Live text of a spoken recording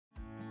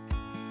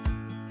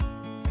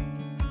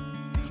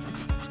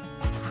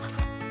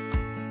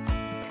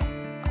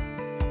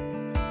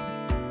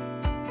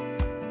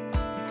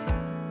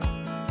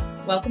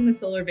Welcome to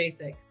Solar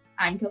Basics.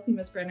 I'm Kelsey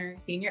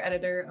Misbrenner, Senior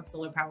Editor of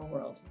Solar Power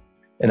World.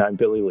 And I'm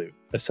Billy Lute,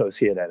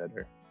 Associate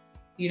Editor.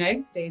 The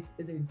United States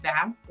is a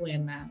vast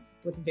landmass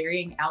with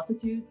varying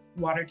altitudes,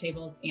 water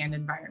tables, and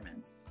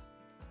environments.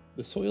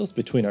 The soils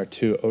between our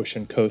two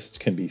ocean coasts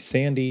can be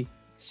sandy,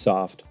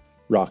 soft,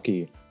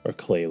 rocky, or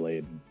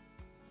clay-laden.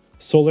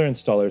 Solar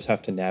installers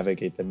have to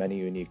navigate the many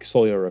unique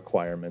soil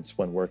requirements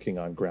when working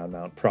on ground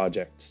mount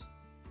projects.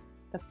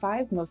 The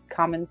 5 most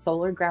common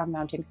solar ground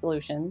mounting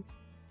solutions,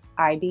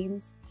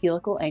 I-beams,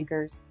 helical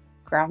anchors,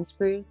 ground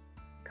screws,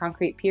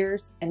 concrete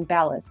piers, and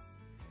ballasts,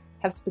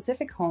 have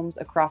specific homes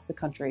across the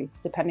country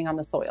depending on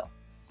the soil.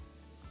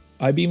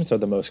 I-beams are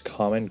the most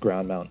common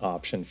ground mount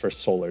option for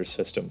solar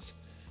systems.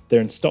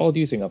 They're installed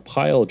using a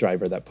pile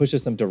driver that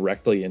pushes them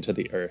directly into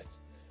the earth.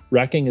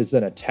 Racking is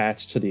then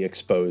attached to the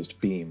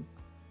exposed beam.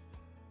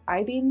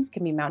 I-beams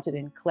can be mounted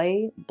in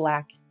clay,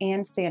 black,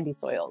 and sandy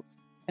soils,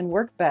 and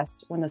work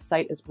best when the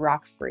site is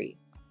rock-free.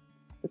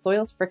 The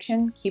soil's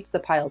friction keeps the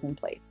piles in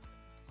place.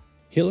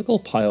 Helical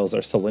piles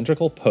are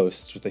cylindrical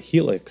posts with a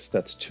helix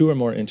that's 2 or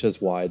more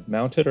inches wide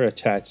mounted or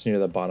attached near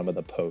the bottom of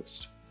the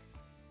post.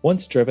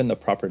 Once driven the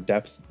proper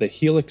depth, the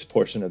helix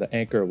portion of the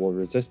anchor will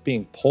resist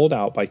being pulled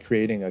out by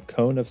creating a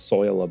cone of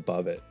soil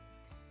above it.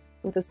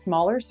 With a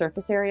smaller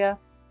surface area,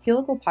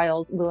 helical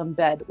piles will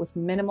embed with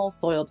minimal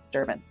soil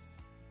disturbance.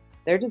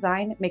 Their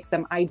design makes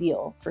them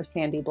ideal for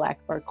sandy black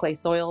or clay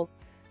soils,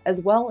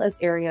 as well as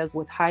areas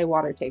with high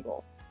water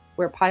tables,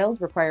 where piles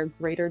require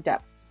greater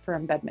depths for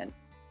embedment.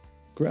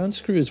 Ground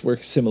screws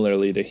work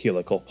similarly to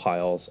helical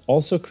piles,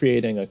 also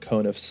creating a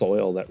cone of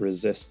soil that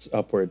resists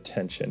upward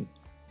tension.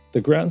 The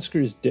ground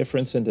screw's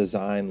difference in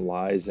design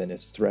lies in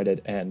its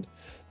threaded end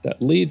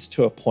that leads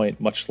to a point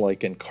much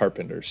like in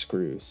carpenter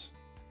screws.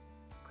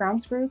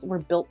 Ground screws were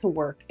built to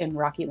work in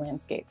rocky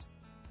landscapes.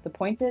 The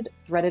pointed,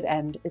 threaded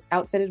end is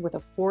outfitted with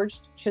a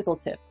forged chisel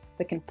tip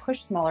that can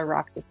push smaller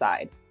rocks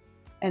aside,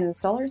 and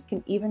installers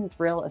can even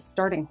drill a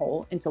starting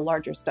hole into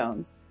larger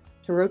stones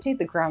to rotate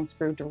the ground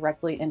screw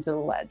directly into the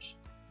ledge.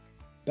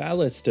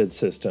 Ballasted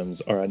systems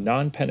are a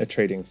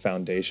non-penetrating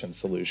foundation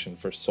solution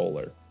for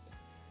solar.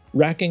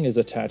 Racking is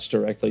attached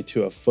directly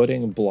to a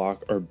footing,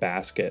 block, or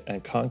basket,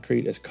 and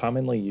concrete is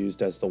commonly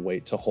used as the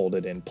weight to hold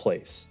it in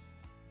place.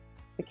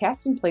 The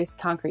cast-in-place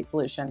concrete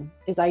solution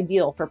is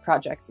ideal for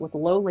projects with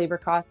low labor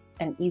costs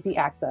and easy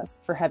access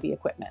for heavy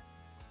equipment.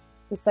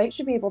 The site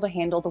should be able to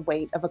handle the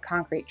weight of a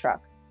concrete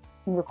truck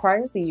and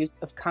requires the use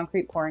of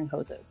concrete pouring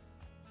hoses.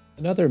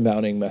 Another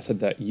mounting method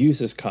that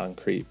uses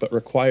concrete but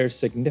requires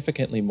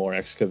significantly more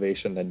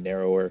excavation than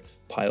narrower,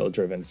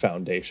 pile-driven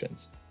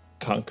foundations: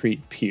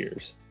 concrete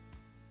piers.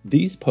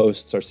 These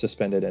posts are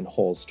suspended in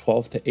holes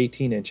 12 to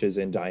 18 inches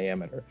in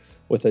diameter,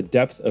 with a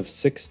depth of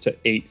 6 to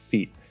 8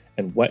 feet,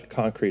 and wet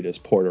concrete is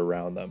poured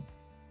around them.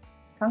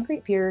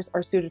 Concrete piers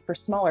are suited for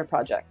smaller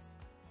projects,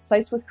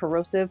 sites with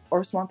corrosive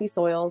or swampy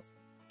soils,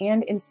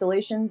 and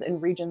installations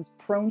in regions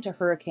prone to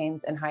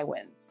hurricanes and high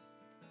winds.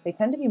 They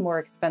tend to be more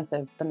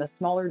expensive than the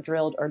smaller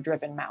drilled or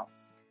driven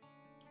mounts.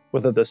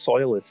 Whether the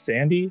soil is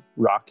sandy,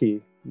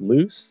 rocky,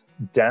 loose,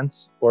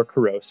 dense, or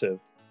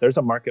corrosive, there's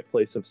a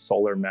marketplace of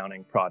solar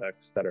mounting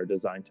products that are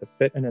designed to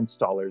fit an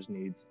installer's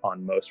needs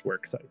on most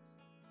work sites.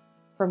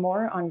 For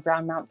more on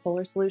ground mount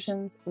solar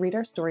solutions, read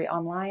our story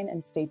online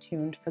and stay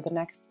tuned for the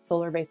next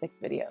Solar Basics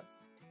videos.